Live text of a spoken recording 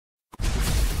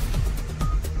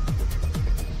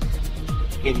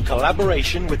in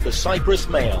collaboration with the Cyprus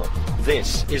Mail.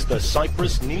 This is the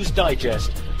Cyprus News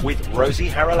Digest with Rosie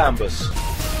Charalambous.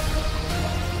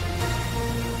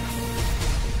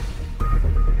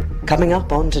 Coming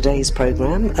up on today's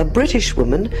programme, a British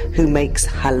woman who makes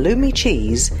Halloumi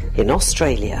cheese in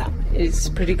Australia. It's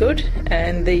pretty good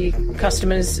and the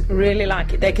customers really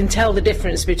like it. They can tell the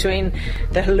difference between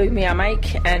the halloumi I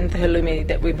make and the halloumi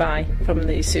that we buy from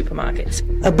the supermarkets.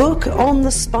 A book on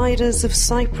the spiders of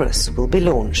Cyprus will be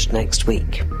launched next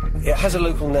week. It has a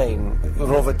local name,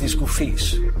 Rova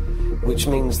Discoufis, which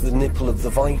means the nipple of the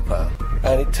viper.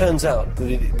 And it turns out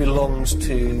that it belongs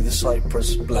to the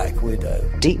Cyprus black widow.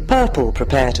 Deep Purple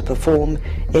prepare to perform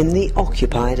in the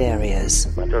occupied areas.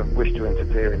 I don't wish to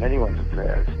interfere in anyone's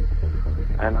affairs,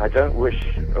 and I don't wish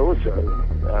also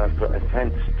for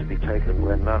offence to be taken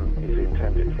where none is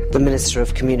intended. The Minister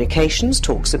of Communications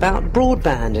talks about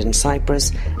broadband in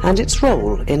Cyprus and its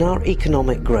role in our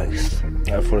economic growth.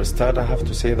 For a start, I have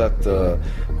to say that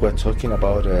we're talking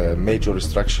about a major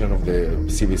restructuring of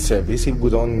the civil service. If we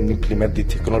don't implement the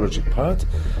technology part,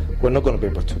 we're not going to be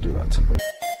able to do that.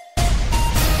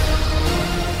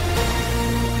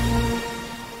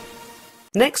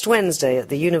 Next Wednesday at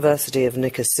the University of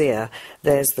Nicosia,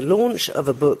 there's the launch of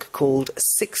a book called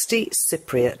 60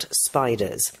 Cypriot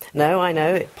Spiders. Now, I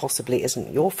know it possibly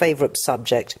isn't your favourite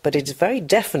subject, but it's very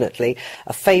definitely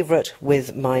a favourite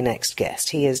with my next guest.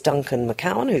 He is Duncan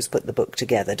McCowan, who's put the book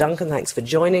together. Duncan, thanks for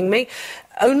joining me.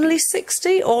 Only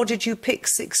 60, or did you pick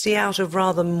 60 out of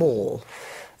rather more?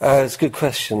 It's a good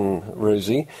question,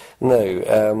 Rosie.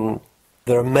 No,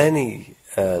 there are many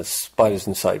spiders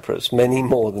in Cyprus, many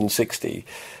more than 60.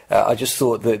 I just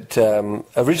thought that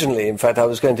originally, in fact, I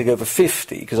was going to go for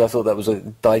 50 because I thought that was a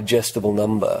digestible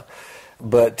number.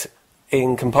 But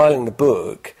in compiling the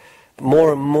book,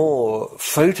 more and more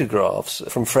photographs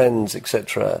from friends,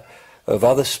 etc., of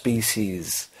other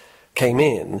species came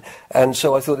in, and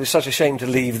so I thought it's such a shame to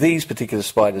leave these particular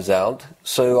spiders out,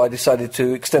 so I decided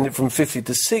to extend it from 50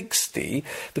 to 60,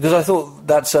 because I thought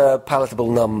that's a palatable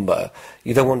number.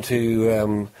 You don't want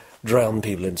to drown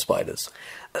people in spiders.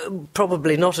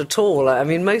 Probably not at all. I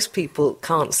mean, most people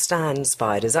can't stand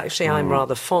spiders. Actually, I'm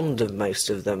rather fond of most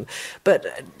of them. But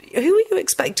who are you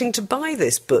expecting to buy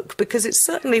this book? Because it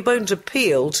certainly won't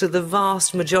appeal to the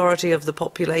vast majority of the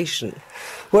population.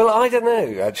 Well, I don't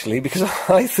know, actually, because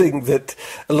I think that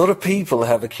a lot of people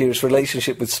have a curious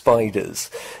relationship with spiders.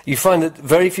 You find that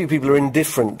very few people are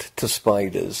indifferent to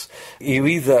spiders. You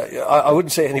either, I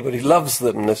wouldn't say anybody loves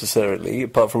them necessarily,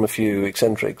 apart from a few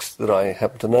eccentrics that I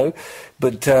happen to know,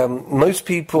 but most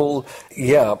people,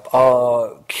 are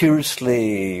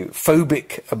curiously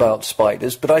phobic about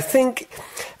spiders. But I think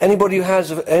anybody who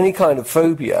has any kind of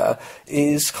phobia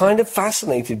is kind of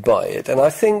fascinated by it, and I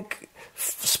think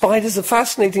spiders are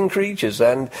fascinating creatures,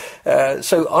 and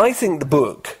so I think the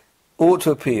book ought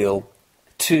to appeal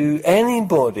to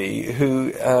anybody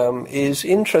who is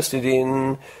interested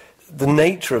in the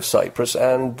nature of Cyprus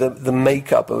and the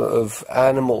makeup of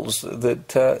animals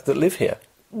that live here.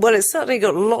 Well, it's certainly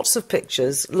got lots of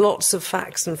pictures, lots of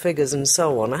facts and figures and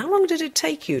so on. How long did it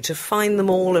take you to find them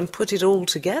all and put it all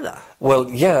together? Well,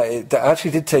 it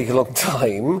actually did take a long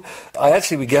time. I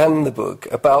actually began the book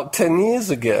about 10 years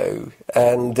ago,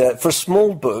 and for a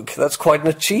small book, that's quite an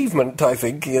achievement, I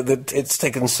think, that it's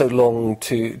taken so long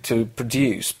to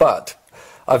produce. But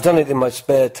I've done it in my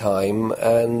spare time,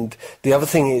 and the other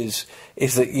thing is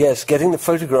that, yes, getting the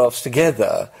photographs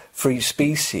together for each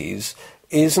species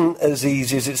isn't as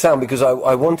easy as it sounds, because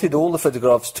I wanted all the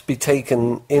photographs to be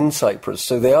taken in Cyprus.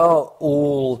 So they are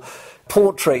all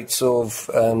portraits of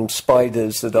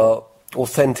spiders that are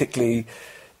authentically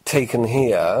taken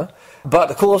here. But,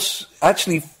 of course,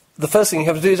 actually, the first thing you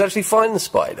have to do is actually find the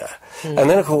spider. And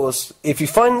then, of course, if you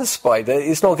find the spider,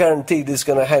 it's not guaranteed it's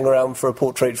going to hang around for a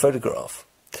portrait photograph.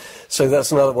 So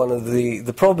that's another one of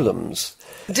the problems.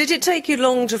 Did it take you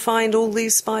long to find all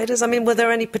these spiders? I mean, were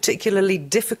there any particularly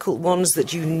difficult ones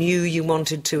that you knew you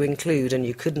wanted to include and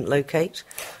you couldn't locate?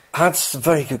 That's a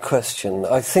very good question.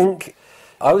 I think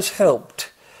I was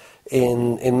helped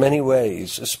in many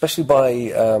ways, especially by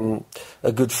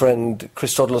a good friend,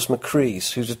 Christodolos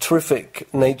Makris, who's a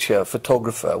terrific nature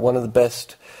photographer, one of the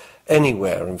best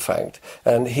anywhere, in fact,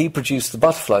 and he produced the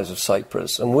butterflies of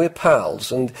Cyprus, and we're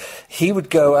pals, and he would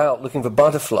go out looking for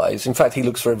butterflies. In fact, he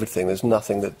looks for everything. There's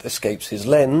nothing that escapes his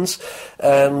lens,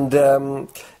 and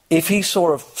if he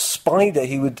saw a spider,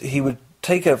 he would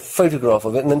take a photograph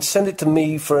of it and then send it to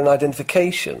me for an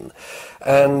identification.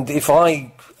 And if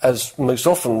I, as most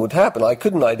often would happen, I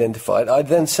couldn't identify it, I'd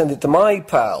then send it to my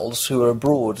pals who are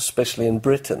abroad, especially in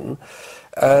Britain,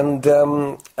 and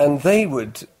they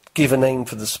would give a name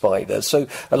for the spider. So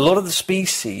a lot of the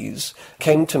species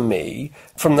came to me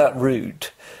from that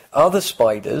route. Other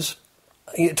spiders,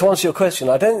 to answer your question,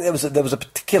 I don't think there was a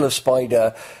particular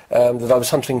spider that I was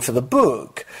hunting for the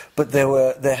book, but there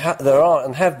are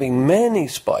and have been many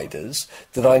spiders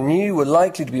that I knew were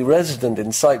likely to be resident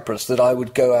in Cyprus that I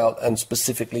would go out and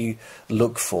specifically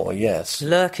look for, yes.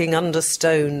 Lurking under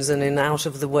stones and in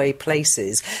out-of-the-way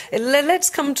places. Let's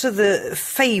come to the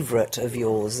favourite of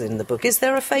yours in the book. Is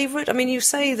there a favourite? I mean, you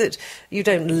say that you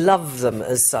don't love them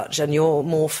as such and you're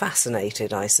more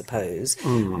fascinated, I suppose.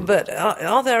 But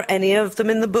are there any of them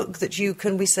in the book that you,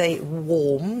 can we say,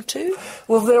 warm to?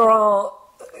 Well, there are,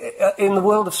 in the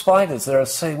world of spiders, there are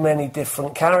so many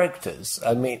different characters.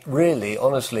 I mean, really,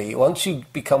 honestly, once you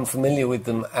become familiar with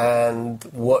them and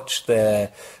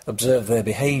observe their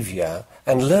behaviour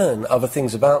and learn other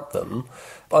things about them,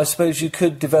 I suppose you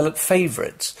could develop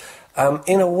favourites.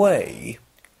 In a way,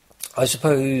 I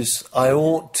suppose I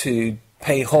ought to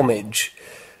pay homage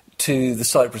to the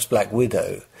Cyprus Black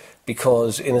Widow,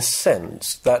 because, in a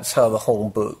sense, that's how the whole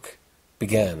book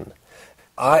began.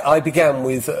 I began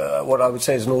with what I would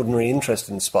say is an ordinary interest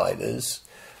in spiders,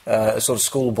 a sort of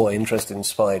schoolboy interest in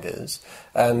spiders,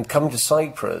 and coming to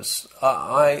Cyprus,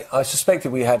 I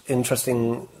suspected we had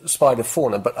interesting spider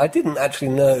fauna, but I didn't actually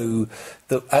know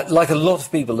that, like a lot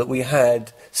of people, that we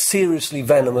had seriously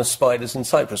venomous spiders in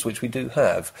Cyprus, which we do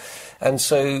have. And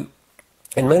so,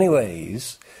 in many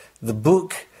ways, the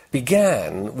book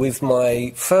began with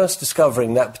my first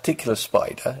discovering that particular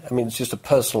spider. I mean, it's just a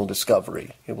personal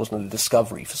discovery. It wasn't a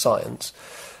discovery for science.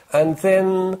 And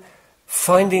then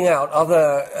finding out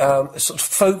other sort of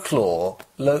folklore,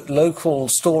 local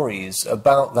stories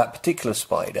about that particular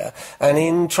spider. And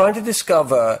in trying to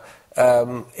discover,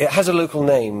 it has a local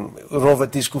name, Rova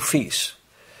disgoufis,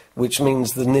 which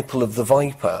means the nipple of the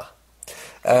viper.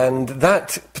 And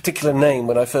that particular name,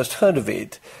 when I first heard of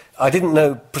it, I didn't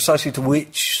know precisely to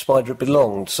which spider it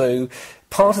belonged. So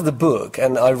part of the book,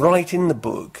 and I write in the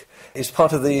book, is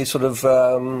part of the sort of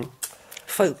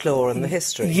folklore and the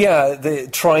history. Yeah,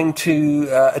 trying to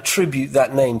attribute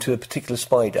that name to a particular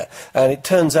spider. And it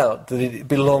turns out that it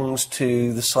belongs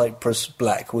to the Cyprus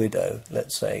Black Widow,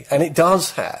 let's say. And it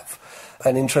does have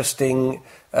an interesting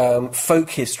folk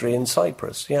history in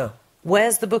Cyprus, yeah.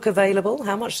 Where's the book available?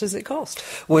 How much does it cost?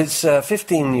 Well, it's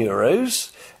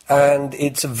 €15. And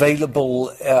it's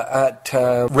available at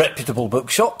reputable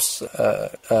bookshops.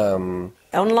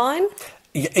 Online?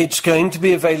 It's going to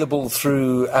be available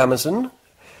through Amazon.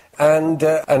 And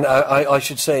I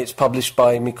should say it's published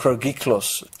by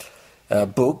Mikrogiklos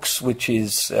Books, which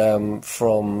is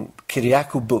from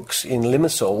Kyriakou Books in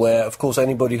Limassol, where, of course,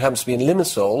 anybody who happens to be in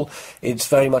Limassol, it's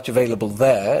very much available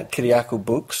there, Kyriakou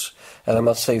Books. And I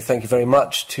must say thank you very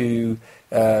much to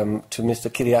Mr.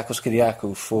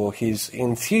 Kyriakou for his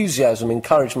enthusiasm,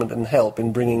 encouragement and help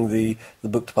in bringing the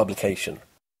book to publication.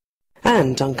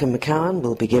 And Duncan McCowan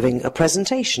will be giving a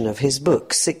presentation of his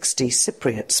book, 60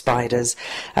 Cypriot Spiders,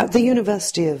 at the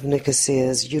University of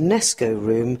Nicosia's UNESCO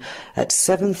room at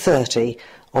 7:30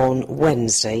 on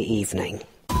Wednesday evening.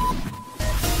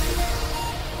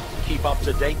 Keep up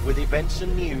to date with events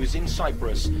and news in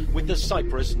Cyprus with the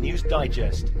Cyprus News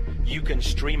Digest. You can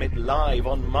stream it live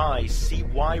on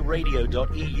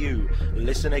mycyradio.eu,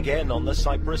 listen again on the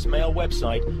Cyprus Mail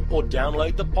website, or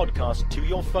download the podcast to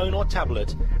your phone or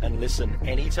tablet and listen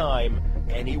anytime,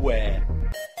 anywhere.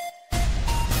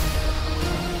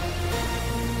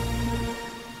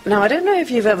 Now, I don't know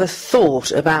if you've ever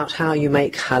thought about how you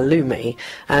make halloumi,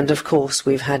 and of course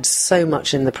we've had so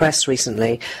much in the press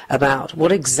recently about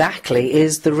what exactly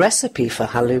is the recipe for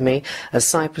halloumi as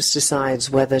Cyprus decides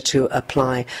whether to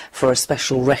apply for a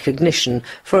special recognition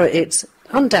for its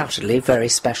undoubtedly very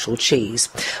special cheese.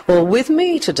 Well, with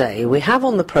me today we have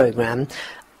on the programme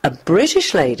a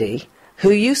British lady who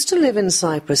used to live in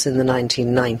Cyprus in the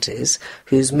 1990s,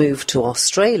 who's moved to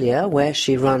Australia, where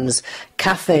she runs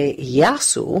Cafe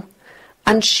Yasu,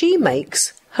 and she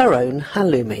makes her own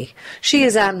halloumi. She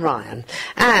is Anne Ryan.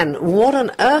 Anne, what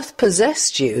on earth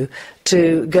possessed you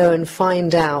to go and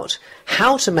find out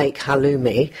how to make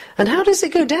halloumi, and how does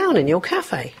it go down in your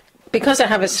cafe? Because I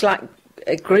have a slight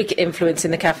Greek influence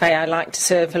in the cafe, I like to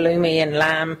serve halloumi and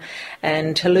lamb.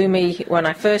 And halloumi, when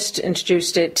I first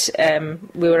introduced it,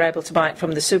 we were able to buy it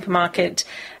from the supermarket.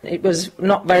 It was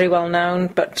not very well known,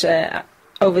 but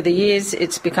over the years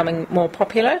it's becoming more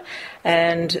popular.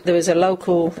 And there was a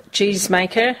local cheese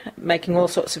maker making all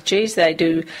sorts of cheese. They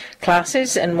do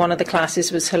classes, and one of the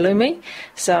classes was halloumi.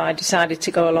 So I decided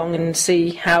to go along and see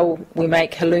how we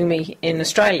make halloumi in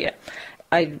Australia.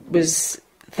 I was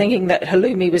thinking that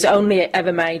halloumi was only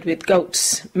ever made with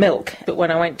goat's milk. But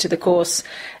when I went to the course,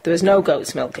 there was no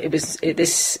goat's milk.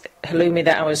 This halloumi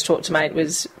that I was taught to make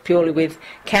was purely with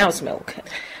cow's milk.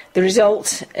 The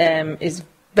result is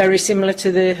very similar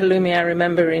to the halloumi I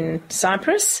remember in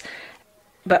Cyprus,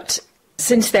 but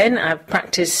since then I've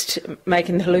practised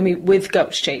making the halloumi with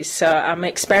goat's cheese. So I'm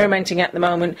experimenting at the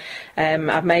moment.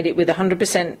 I've made it with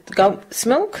 100% goat's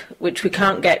milk, which we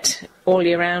can't get all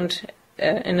year round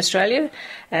in Australia,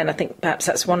 and I think perhaps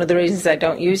that's one of the reasons they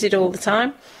don't use it all the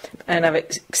time. And I've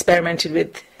experimented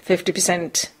with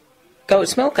 50%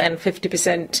 goat's milk and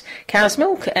 50% cow's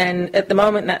milk, and at the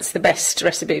moment that's the best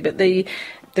recipe. But the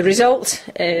result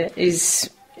is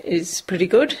pretty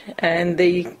good, and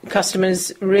the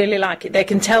customers really like it. They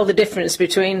can tell the difference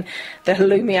between the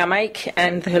halloumi I make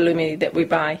and the halloumi that we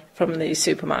buy from the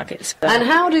supermarkets. And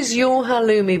how does your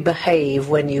halloumi behave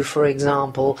when you, for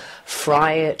example,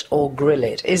 fry it or grill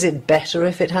it? Is it better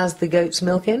if it has the goat's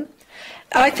milk in?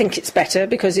 I think it's better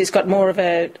because it's got more of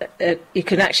you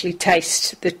can actually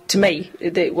taste,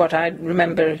 what I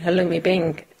remember halloumi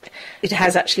being. It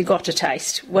has actually got a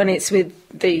taste. When it's with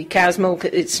the cow's milk,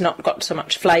 it's not got so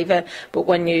much flavour, but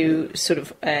when you sort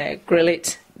of grill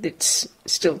it, it's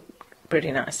still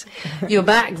pretty nice. You're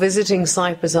back visiting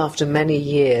Cyprus after many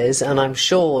years, and I'm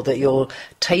sure that you're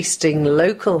tasting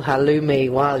local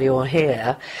halloumi while you're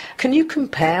here. Can you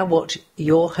compare what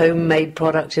your homemade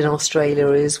product in Australia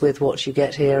is with what you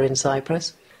get here in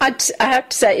Cyprus? I have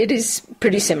to say it is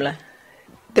pretty similar.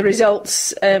 The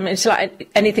results, it's like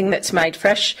anything that's made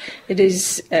fresh.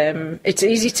 It's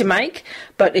easy to make,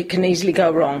 but it can easily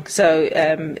go wrong. So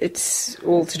it's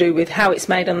all to do with how it's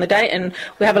made on the day, and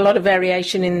we have a lot of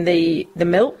variation in the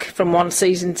milk from one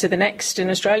season to the next in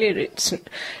Australia.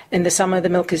 In the summer, the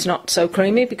milk is not so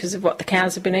creamy because of what the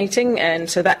cows have been eating, and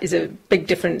so that is a big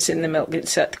difference in the milk.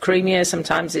 It's creamier,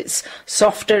 sometimes it's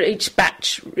softer. Each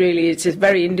batch really is a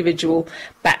very individual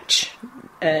batch.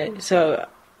 So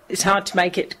it's hard to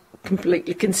make it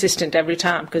completely consistent every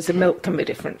time because the milk can be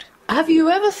different. Have you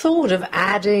ever thought of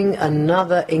adding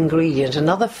another ingredient,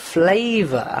 another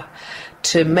flavour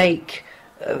to make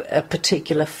a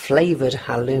particular flavoured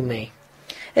halloumi?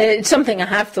 It's something I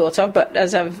have thought of, but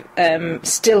as I've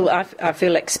I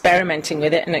feel experimenting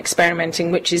with it and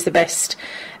experimenting which is the best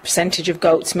percentage of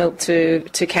goat's milk to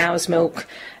cow's milk.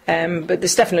 But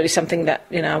there's definitely something that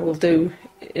I will do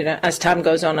as time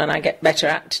goes on and I get better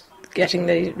at getting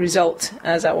the result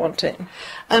as I want it.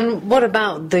 And what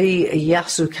about the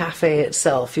Yasu Cafe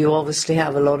itself? You obviously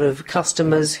have a lot of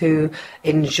customers who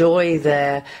enjoy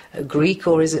their Greek,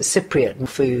 or is it Cypriot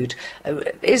food?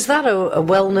 Is that a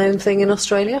well-known thing in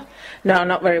Australia? No,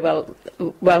 not very well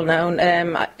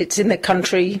known. It's in the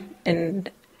country in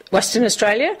Western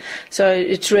Australia, so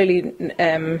it's really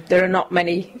there are not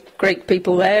many Greek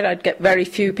people there. I'd get very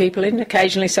few people in.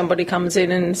 Occasionally somebody comes in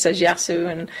and says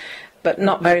Yasu, but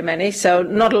not very many, so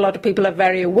not a lot of people are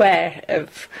very aware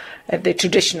of the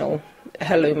traditional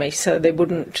halloumi, so they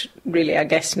wouldn't really, I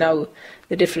guess, know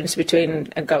the difference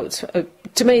between a goat's.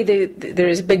 To me, there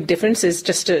is a big difference. There's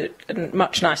just a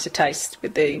much nicer taste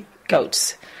with the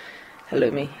goat's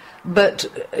halloumi. But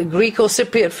Greek or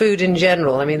Cypriot food in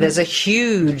general, I mean, there's a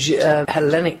huge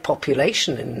Hellenic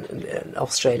population in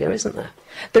Australia, isn't there?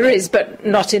 There is, but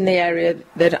not in the area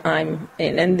that I'm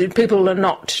in, and people are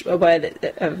not aware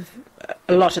of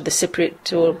a lot of the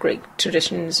Cypriot or Greek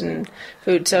traditions and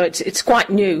food, so it's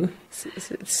quite new.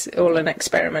 It's all an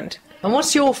experiment. And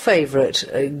what's your favourite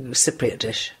Cypriot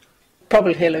dish?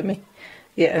 Probably halloumi.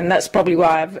 Yeah, and that's probably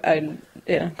why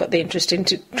I've got the interest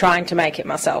into trying to make it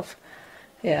myself.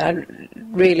 Yeah, I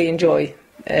really enjoy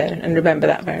and remember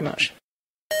that very much.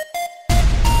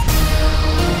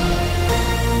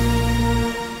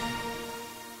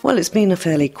 Well, it's been a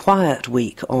fairly quiet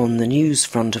week on the news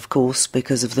front, of course,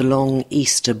 because of the long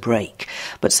Easter break.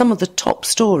 But some of the top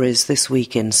stories this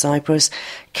week in Cyprus: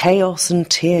 chaos and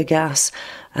tear gas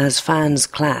as fans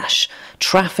clash,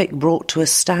 traffic brought to a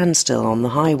standstill on the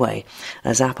highway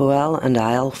as Apoel and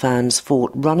AEL fans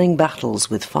fought running battles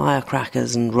with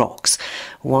firecrackers and rocks.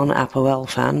 One Apoel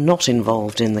fan not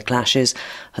involved in the clashes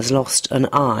has lost an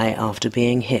eye after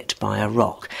being hit by a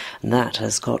rock. And that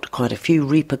has got quite a few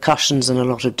repercussions and a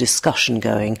lot of discussion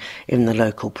going in the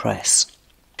local press.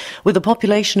 With a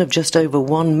population of just over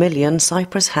 1 million,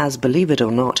 Cyprus has, believe it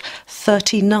or not,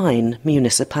 39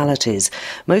 municipalities,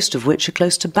 most of which are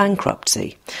close to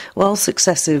bankruptcy, while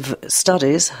successive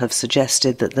studies have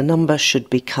suggested that the number should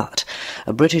be cut.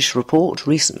 A British report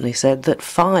recently said that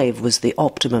 5 was the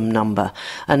optimum number,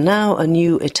 and now a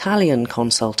new Italian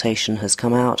consultation has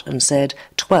come out and said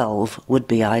 12 would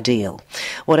be ideal.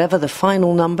 Whatever the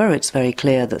final number, it's very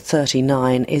clear that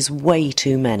 39 is way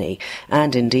too many,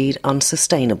 and indeed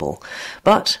unsustainable.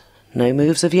 But no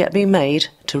moves have yet been made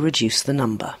to reduce the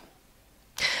number.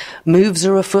 Moves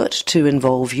are afoot to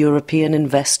involve European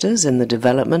investors in the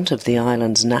development of the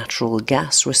island's natural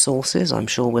gas resources. I'm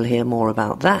sure we'll hear more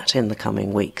about that in the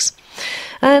coming weeks.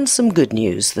 And some good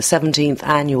news. The 17th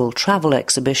annual travel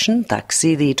exhibition,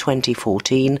 Taxidi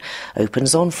 2014,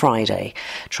 opens on Friday.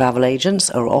 Travel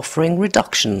agents are offering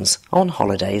reductions on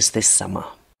holidays this summer.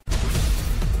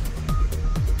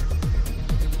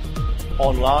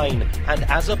 Online and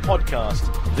as a podcast,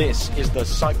 this is the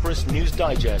Cyprus News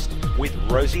Digest with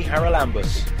Rosie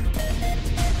Charalambous.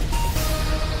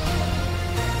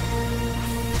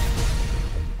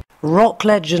 Rock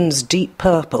legends Deep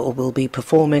Purple will be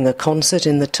performing a concert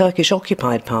in the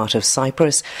Turkish-occupied part of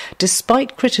Cyprus,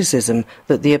 despite criticism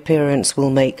that the appearance will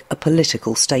make a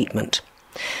political statement.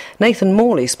 Nathan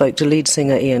Morley spoke to lead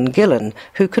singer Ian Gillan,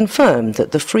 who confirmed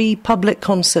that the free public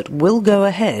concert will go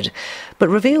ahead, but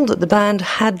revealed that the band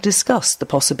had discussed the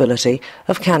possibility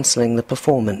of cancelling the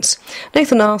performance.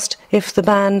 Nathan asked if the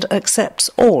band accepts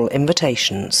all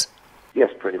invitations. Yes,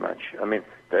 pretty much. I mean,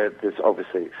 there's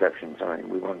obviously exceptions. I mean,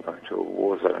 we won't go to a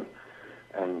war zone,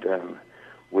 and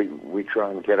we try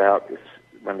and get out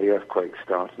when the earthquakes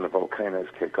start and the volcanoes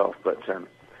kick off, but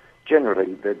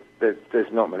generally,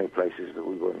 there's not many places that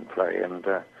we wouldn't play, and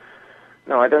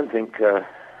no, I don't think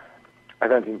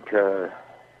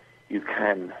you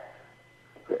can.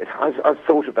 I've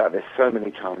thought about this so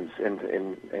many times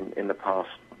in the past,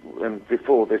 and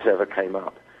before this ever came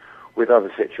up, with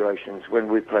other situations when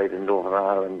we played in Northern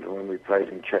Ireland, when we played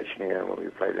in Chechnya, when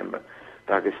we played in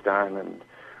Dagestan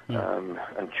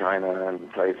and China,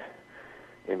 and played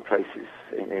in places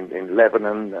in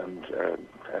Lebanon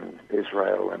and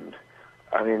Israel, and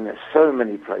I mean there's so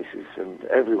many places, and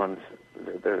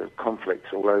there are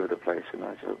conflicts all over the place. And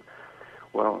I thought,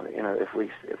 well, you know, if we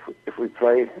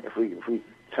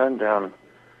turn down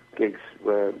gigs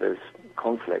where there's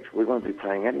conflict, we won't be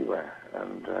playing anywhere.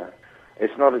 And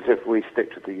it's not as if we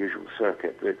stick to the usual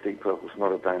circuit. Deep Purple's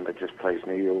not a band that just plays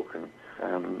New York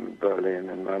and Berlin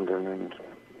and London and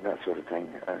that sort of thing.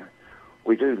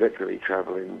 We do literally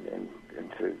travel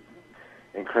into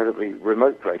incredibly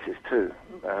remote places too.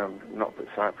 Not that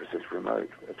Cyprus is remote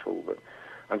at all, but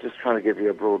I'm just trying to give you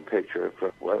a broad picture of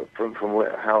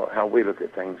how we look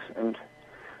at things. And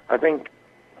I think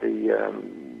the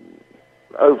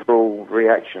overall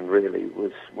reaction really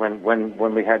was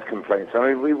when we had complaints.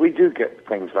 I mean, we do get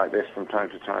things like this from time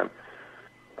to time.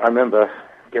 I remember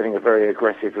getting a very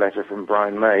aggressive letter from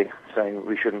Brian May saying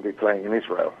we shouldn't be playing in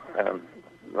Israel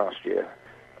last year.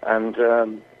 And,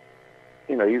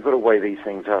 you know, you've got to weigh these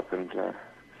things up. And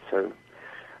so,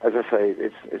 as I say,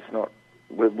 it's not,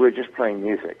 we're just playing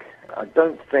music. I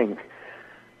don't think,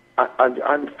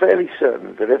 I'm fairly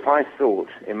certain that if I thought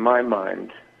in my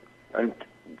mind, and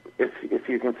if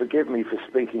you can forgive me for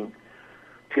speaking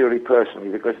purely personally,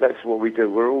 because that's what we do.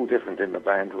 We're all different in the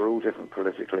band. We're all different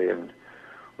politically, and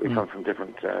we come from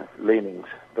different leanings.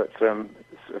 But so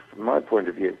from my point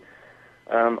of view,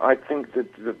 I think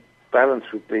that the balance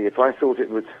would be, if I thought it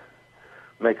would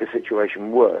make a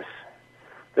situation worse,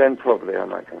 then probably I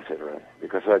might consider it,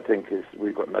 because I think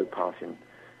we've got no part in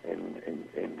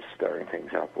stirring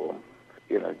things up or,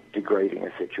 you know, degrading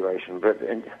a situation. But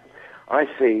I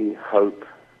see hope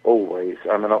always.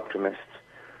 I'm an optimist.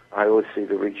 I always see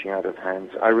the reaching out of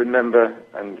hands. I remember,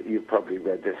 and you've probably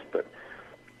read this, but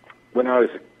when I was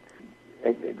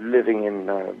living in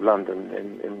London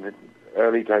in the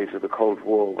early days of the Cold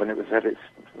War, when it was at its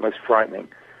most frightening,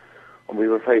 and we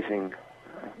were facing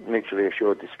mutually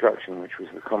assured destruction, which was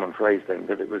the common phrase then,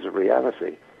 but it was a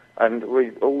reality. And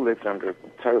we all lived under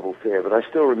terrible fear. But I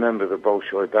still remember the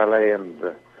Bolshoi ballet and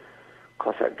the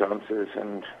Cossack dancers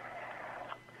and,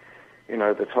 you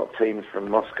know, the top teams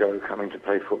from Moscow coming to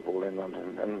play football in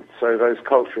London. And so those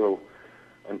cultural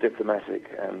and diplomatic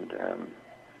and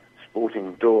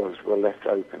sporting doors were left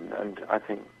open. And I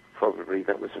think probably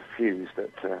that was a fuse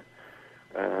that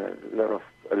let off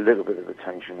a little bit of the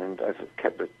tension, and as it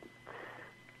kept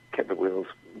the wheels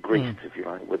greased, if you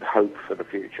like, with hope for the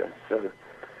future. So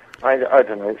I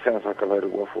don't know, it sounds like a load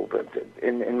of waffle, but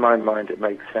in my mind it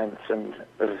makes sense. And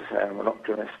as I say, I'm an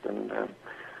optimist, and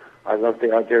I love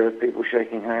the idea of people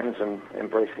shaking hands and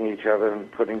embracing each other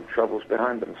and putting troubles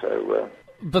behind them. So.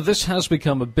 But this has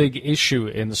become a big issue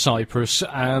in Cyprus,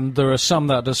 and there are some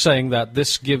that are saying that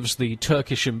this gives the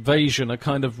Turkish invasion a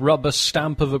kind of rubber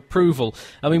stamp of approval.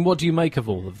 I mean, what do you make of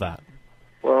all of that?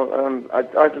 Well,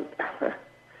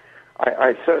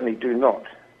 I certainly do not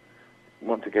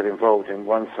want to get involved in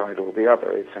one side or the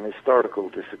other. It's an historical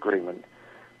disagreement.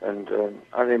 And,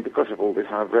 I mean, because of all this,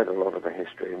 I've read a lot of the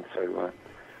history, and so,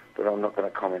 but I'm not going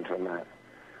to comment on that.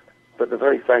 But the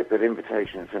very fact that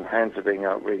invitations and hands are being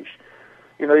outreached,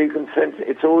 you know, you can sense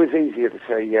it's always easier to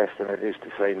say yes than it is to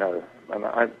say no. And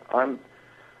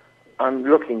I'm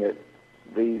looking at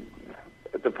the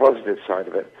positive side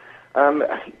of it.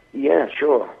 Yeah,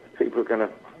 sure. People are going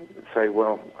to say,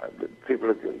 well,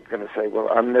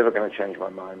 I'm never going to change my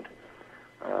mind.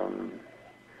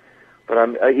 But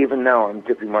even now I'm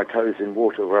dipping my toes in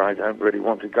water where I don't really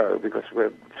want to go because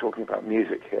we're talking about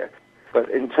music here. But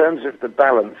in terms of the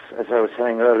balance, as I was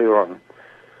saying earlier on,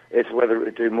 it's whether it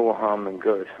would do more harm than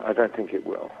good. I don't think it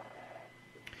will.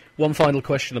 One final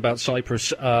question about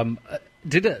Cyprus.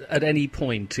 Did at any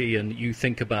point, Ian, you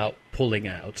think about pulling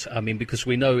out? I mean, because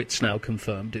we know it's now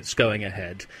confirmed, it's going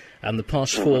ahead, and the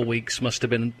past 4 weeks must have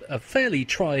been a fairly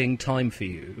trying time for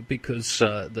you because,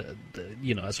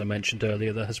 you know, as I mentioned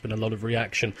earlier, there has been a lot of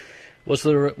reaction. Was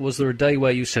there a day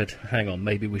where you said, hang on,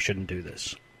 maybe we shouldn't do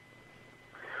this?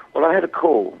 Well, I had a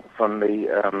call from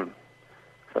the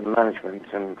management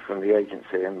and from the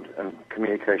agency and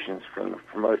communications from the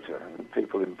promoter and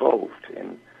people involved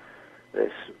in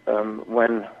this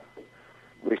when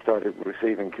we started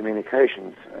receiving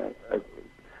communications.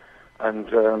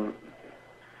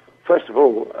 First of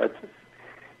all,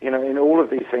 you know, in all of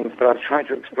these things, but I've tried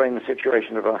to explain the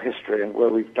situation of our history and where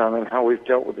we've done and how we've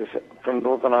dealt with this from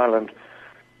Northern Ireland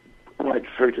right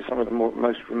through to some of the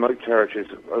most remote territories,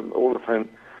 all of whom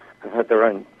have had their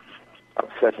own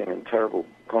upsetting and terrible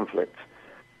conflicts.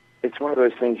 It's one of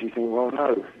those things you think, well,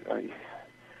 no,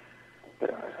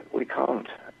 we can't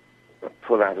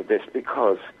pull out of this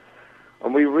because,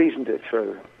 and we reasoned it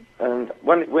through. And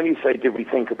when you say, did we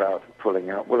think about pulling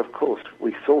out? Well, of course,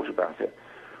 we thought about it.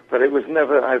 But it was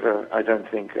never ever, I don't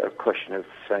think, a question of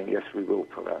saying, yes, we will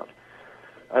pull out.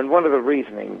 And one of the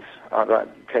reasonings that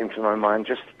came to my mind,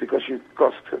 just because you've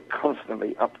got to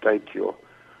constantly update your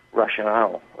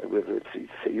rationale.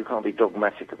 You can't be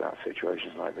dogmatic about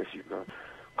situations like this. You've got to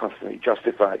constantly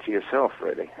justify it to yourself,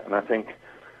 really. And I think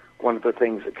one of the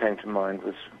things that came to mind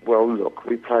was, well, look,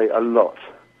 we play a lot.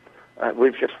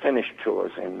 We've just finished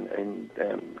tours played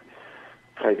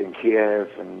in Kiev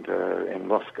and in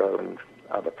Moscow and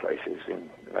other places in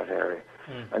that area.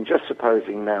 And just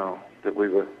supposing now that we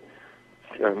were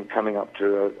coming up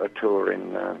to a tour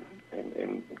to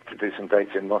do some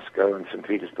dates in Moscow and St.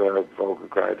 Petersburg,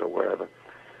 Volgograd or wherever.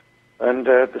 And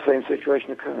the same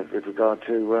situation occurred with regard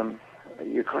to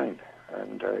Ukraine.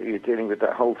 And you're dealing with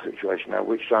that whole situation now.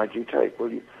 Which side do you take?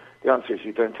 Well, the answer is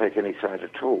you don't take any side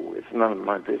at all. It's none of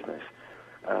my business.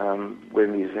 We're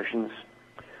musicians.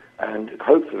 And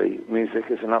hopefully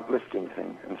music is an uplifting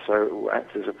thing. And so it will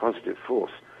act as a positive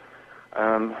force.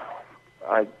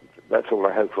 That's all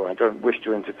I hope for. I don't wish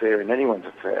to interfere in anyone's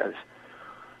affairs.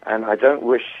 And I don't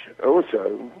wish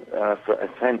also for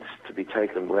offence to be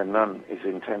taken where none is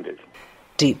intended.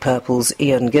 Deep Purple's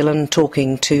Ian Gillan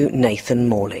talking to Nathan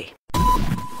Morley.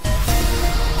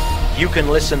 You can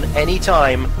listen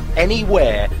anytime,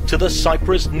 anywhere to the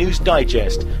Cyprus News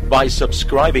Digest by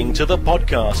subscribing to the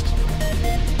podcast.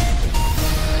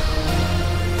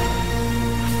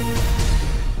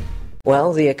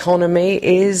 Well, the economy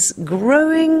is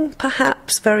growing,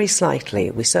 perhaps very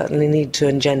slightly. We certainly need to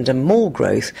engender more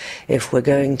growth if we're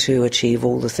going to achieve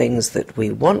all the things that we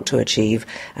want to achieve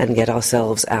and get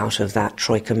ourselves out of that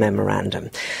Troika memorandum.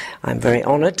 I'm very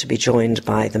honoured to be joined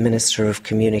by the Minister of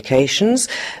Communications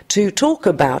to talk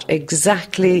about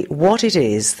exactly what it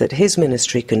is that his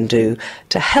ministry can do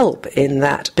to help in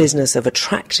that business of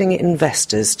attracting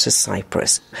investors to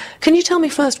Cyprus. Can you tell me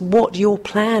first what your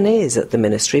plan is at the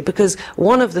ministry? Because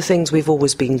one of the things we've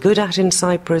always been good at in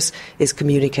Cyprus is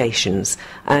communications.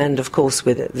 And, of course,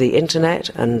 with the internet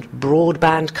and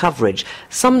broadband coverage,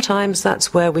 sometimes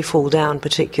that's where we fall down,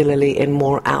 particularly in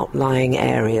more outlying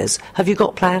areas. Have you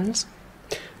got plans?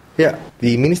 Yeah,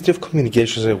 the Ministry of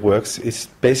Communications and Works is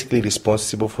basically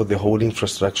responsible for the whole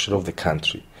infrastructure of the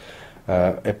country.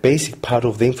 A basic part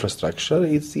of the infrastructure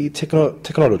is the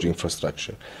technology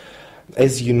infrastructure.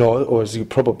 As you know, or as you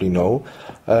probably know,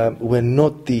 we're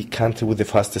not the country with the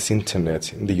fastest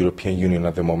internet in the European Union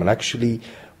at the moment. Actually,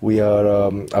 we are,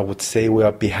 I would say, we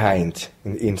are behind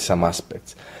in some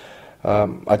aspects.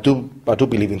 I do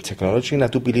believe in technology, and I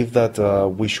do believe that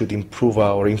we should improve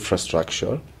our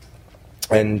infrastructure.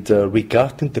 And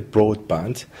regarding the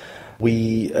broadband,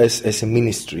 we, as a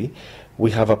ministry,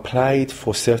 we have applied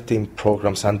for certain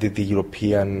programs under the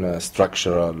European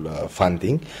structural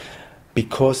funding,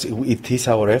 because it is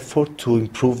our effort to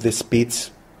improve the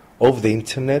speeds of the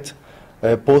internet,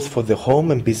 both for the home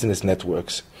and business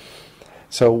networks.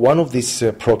 So one of these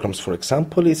programs, for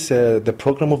example, is the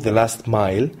program of the last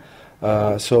mile.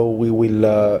 So we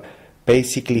will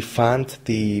basically fund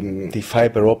the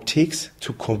fiber optics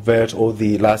to convert all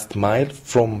the last mile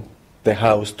from the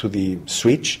house to the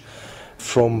switch,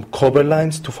 from copper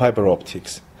lines to fiber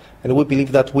optics. And we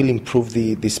believe that will improve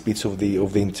the speeds of the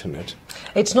internet.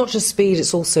 It's not just speed,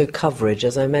 it's also coverage.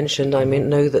 As I mentioned, I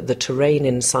know that the terrain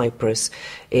in Cyprus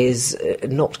is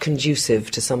not conducive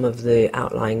to some of the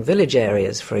outlying village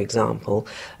areas, for example,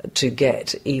 to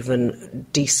get even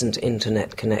decent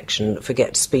internet connection,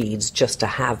 forget speeds, just to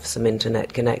have some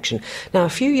internet connection. Now, a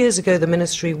few years ago, the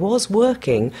ministry was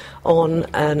working on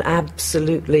an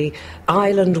absolutely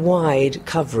island-wide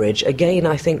coverage, again,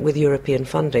 I think, with European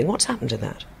funding. What's happened to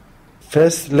that?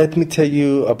 First, let me tell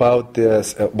you about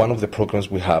one of the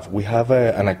programs we have. We have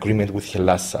an agreement with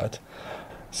Hellasat.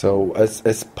 So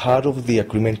as part of the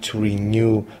agreement to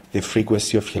renew the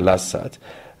frequency of Hellasat,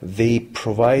 they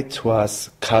provide to us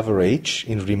coverage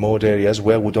in remote areas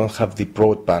where we don't have the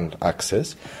broadband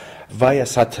access via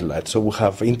satellite. So we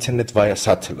have internet via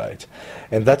satellite.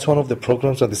 And that's one of the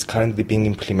programs that is currently being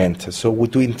implemented. So we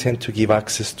do intend to give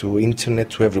access to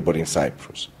internet to everybody in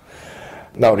Cyprus.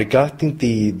 Now, regarding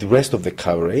the rest of the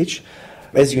coverage,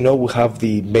 as you know, we have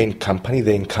the main company,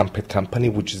 the incumbent company,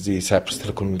 which is the Cyprus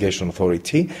Telecommunication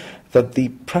Authority, that they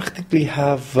practically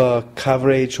have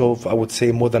coverage of, I would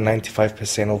say, more than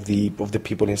 95% of the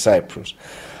people in Cyprus.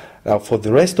 Now, for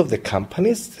the rest of the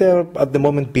companies, they're at the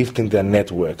moment building their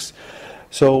networks.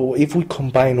 So if we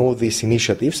combine all these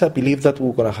initiatives, I believe that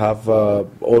we're going to have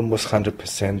almost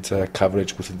 100%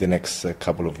 coverage within the next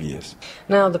couple of years.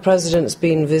 Now, the President's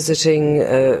been visiting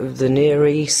the Near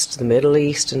East, the Middle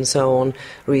East and so on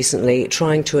recently,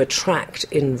 trying to attract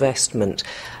investment.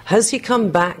 Has he come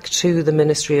back to the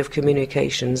Ministry of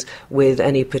Communications with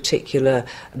any particular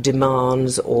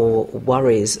demands or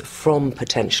worries from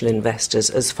potential investors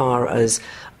as far as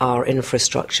our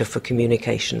infrastructure for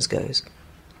communications goes?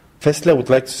 Firstly, I would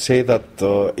like to say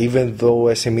that even though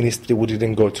as a ministry we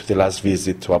didn't go to the last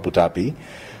visit to Abu Dhabi,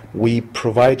 we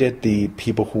provided the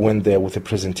people who went there with a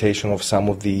presentation of some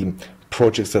of the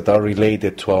projects that are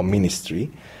related to our ministry.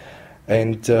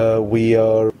 And we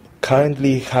are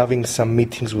currently having some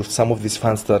meetings with some of these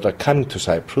funds that are coming to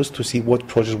Cyprus to see what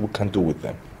projects we can do with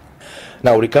them.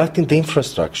 Now, regarding the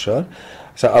infrastructure,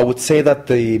 so I would say that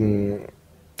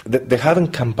they haven't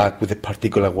come back with the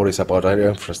particular worries about our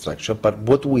infrastructure, but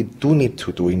what we do need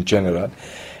to do in general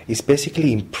is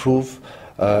basically improve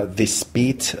the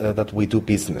speed that we do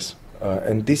business.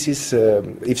 And this is,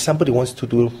 if somebody wants to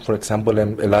do, for example,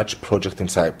 a large project in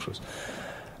Cyprus,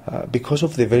 because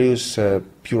of the various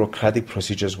bureaucratic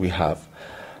procedures we have,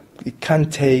 it can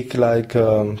take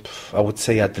I would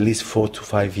say at least 4 to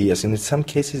 5 years, and in some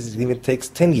cases it even takes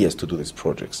 10 years to do these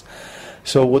projects.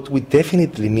 So what we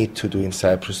definitely need to do in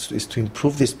Cyprus is to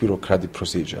improve these bureaucratic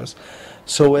procedures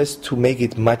so as to make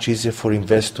it much easier for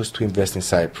investors to invest in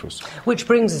Cyprus. Which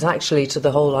brings us actually to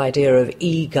the whole idea of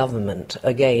e-government.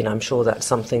 Again, I'm sure that's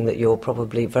something that you're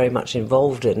probably very much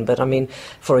involved in, but I mean,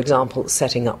 for example,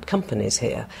 setting up companies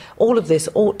here. All of this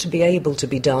ought to be able to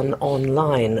be done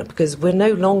online, because we're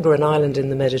no longer an island in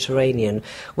the Mediterranean.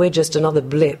 We're just another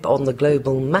blip on the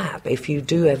global map if you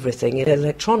do everything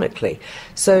electronically.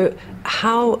 So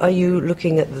how are you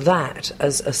looking at that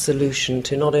as a solution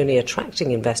to not only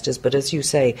attracting investors, but as you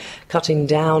say, cutting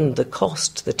down the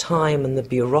cost, the time and the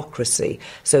bureaucracy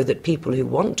so that people who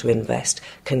want to invest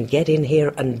can get in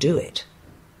here and do it?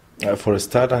 For a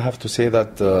start, I have to say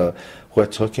that we're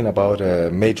talking about a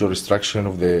major restructuring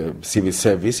of the civil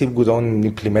service. If we don't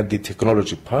implement the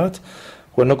technology part,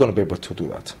 we're not going to be able to do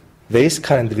that. There is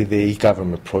currently the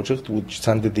e-government project, which is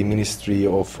under the Ministry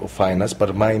of Finance,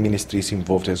 but my ministry is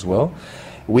involved as well.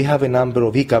 We have a number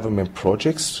of e-government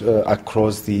projects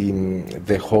across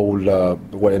the whole,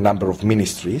 a number of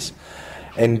ministries.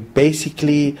 And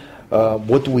basically,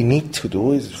 what we need to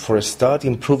do is, for a start,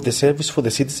 improve the service for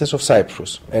the citizens of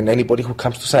Cyprus and anybody who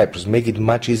comes to Cyprus. Make it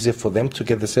much easier for them to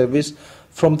get the service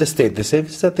from the state, the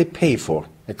service that they pay for,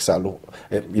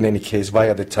 in any case,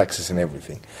 via the taxes and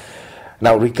everything.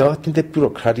 Now, regarding the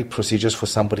bureaucratic procedures for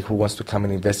somebody who wants to come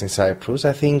and invest in Cyprus,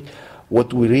 I think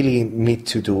what we really need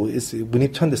to do is we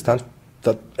need to understand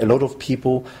that a lot of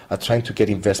people are trying to get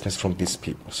investments from these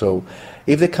people. So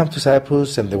if they come to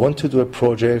Cyprus and they want to do a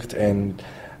project and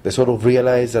they sort of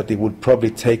realize that it would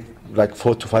probably take like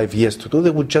 4 to 5 years to do,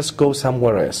 they would just go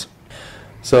somewhere else.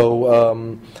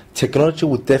 So technology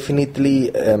would definitely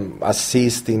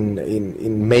assist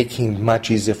in making it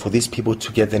much easier for these people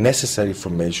to get the necessary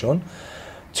information,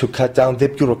 to cut down the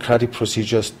bureaucratic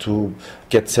procedures to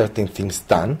get certain things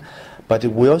done. But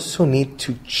we also need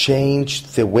to change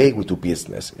the way we do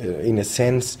business, in a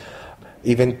sense,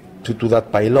 even to do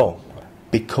that by law.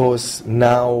 Because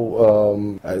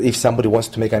now, if somebody wants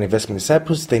to make an investment in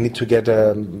Cyprus, they need to get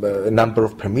a number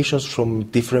of permissions from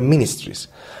different ministries.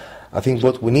 I think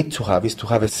what we need to have is to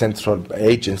have a central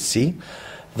agency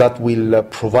that will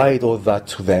provide all that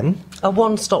to them. A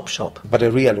one-stop shop. But a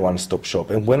real one-stop shop.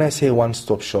 And when I say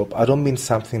one-stop shop, I don't mean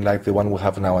something like the one we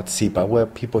have now at SIPA, where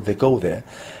people, they go there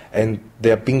and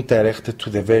they are being directed to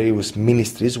the various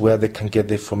ministries where they can get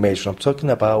the information. I'm talking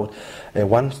about a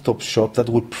one-stop shop that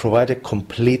would provide a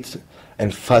complete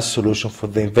and fast solution for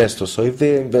the investor. So if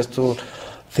the investor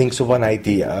thinks of an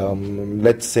idea,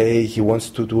 let's say he wants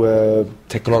to do a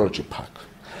technology park,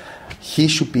 he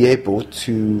should be able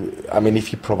to, I mean, if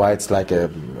he provides like a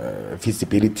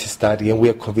feasibility study and we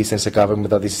are convinced as a government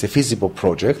that this is a feasible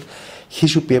project, he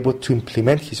should be able to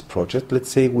implement his project, let's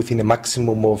say, within a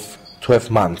maximum of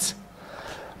 12 months.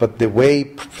 But the way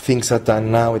things are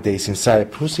done nowadays in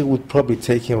Cyprus, it would probably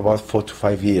take him about 4 to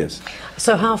 5 years.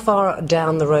 So how far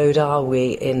down the road are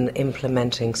we in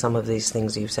implementing some of these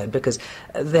things you've said? Because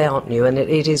they aren't new, and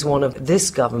it is one of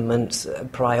this government's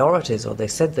priorities, or they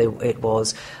said it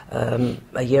was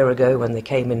a year ago when they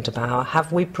came into power.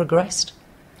 Have we progressed?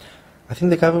 I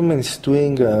think the government is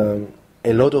doing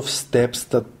a lot of steps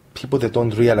that people, they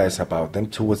don't realize about them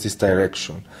towards this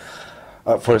direction.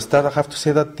 For a start, I have to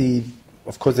say that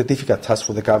of course, the difficult task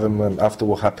for the government after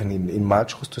what happened in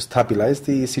March was to stabilize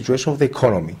the situation of the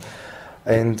economy.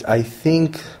 And I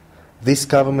think this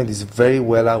government is very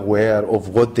well aware of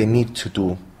what they need to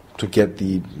do to get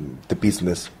the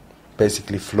business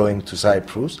basically flowing to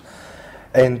Cyprus.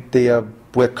 And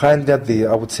we're currently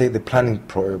at I would say, the planning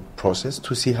process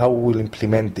to see how we will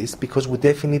implement this, because we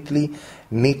definitely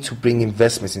need to bring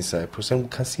investments in Cyprus. And we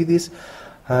can see this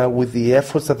with the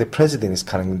efforts that the President is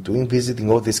currently doing,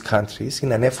 visiting all these countries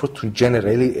in an effort to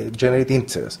generate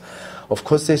interest. Of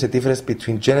course, there's a difference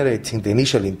between generating the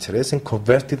initial interest and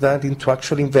converting that into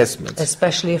actual investments.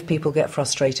 Especially if people get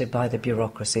frustrated by the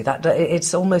bureaucracy.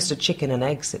 It's almost a chicken and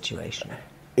egg situation.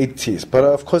 It is, but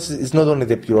of course it's not only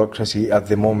the bureaucracy at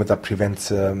the moment that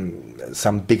prevents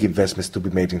some big investments to be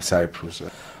made in Cyprus.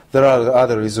 There are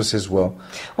other reasons as well.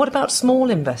 What about small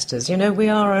investors? You know, we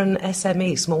are an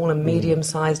SME, small and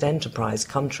medium-sized enterprise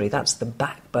country. That's the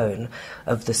backbone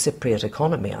of the Cypriot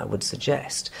economy, I would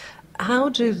suggest. How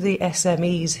do the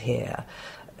SMEs here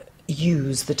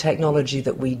use the technology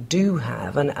that we do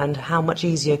have, and how much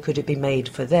easier could it be made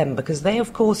for them? Because they,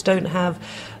 of course, don't have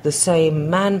the same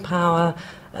manpower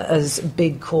as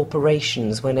big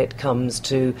corporations when it comes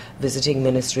to visiting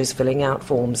ministries, filling out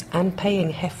forms and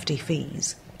paying hefty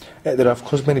fees. There are, of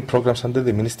course, many programs under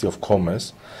the Ministry of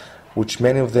Commerce, which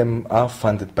many of them are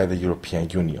funded by the European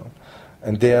Union.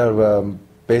 And they are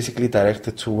basically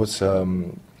directed towards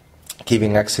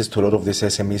giving access to a lot of these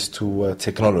SMEs to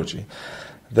technology.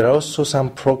 There are also some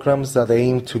programs that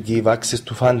aim to give access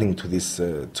to funding to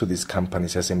these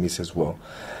companies, SMEs as well.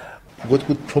 What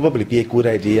would probably be a good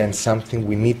idea and something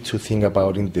we need to think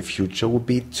about in the future would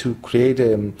be to create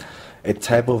a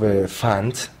type of a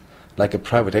fund, like a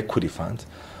private equity fund,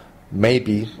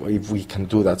 maybe, if we can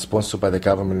do that, sponsored by the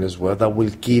government as well, that will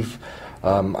give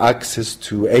access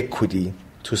to equity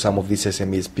to some of these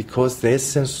SMEs, because the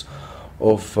essence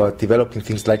of developing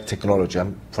things like technology,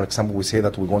 and for example, we say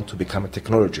that we want to become a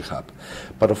technology hub.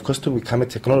 But of course, to become a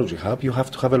technology hub, you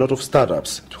have to have a lot of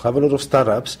startups. To have a lot of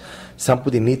startups,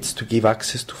 somebody needs to give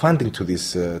access to funding to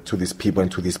these people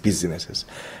and to these businesses.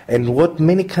 And what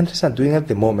many countries are doing at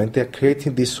the moment, they're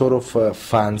creating these sort of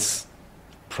funds,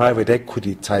 private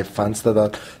equity type funds that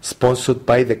are sponsored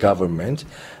by the government,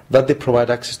 that they provide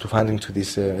access to funding to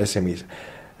these SMEs.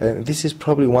 This is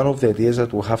probably one of the ideas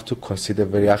that we'll have to consider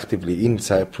very actively in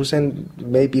Cyprus, and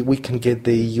maybe we can get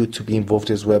the EU to be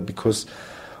involved as well, because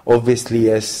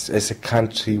obviously as a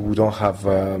country we don't have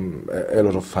a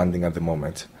lot of funding at the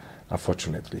moment,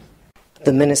 unfortunately.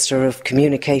 The Minister of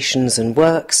Communications and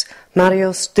Works,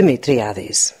 Marios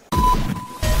Demetriades.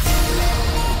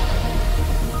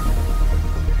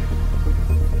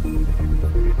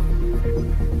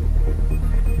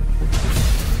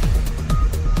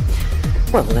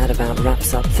 Well, that about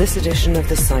wraps up this edition of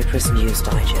the Cyprus News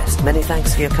Digest. Many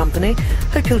thanks for your company.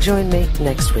 Hope you'll join me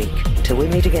next week. Till we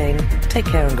meet again, take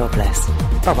care and God bless.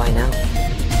 Bye-bye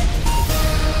now.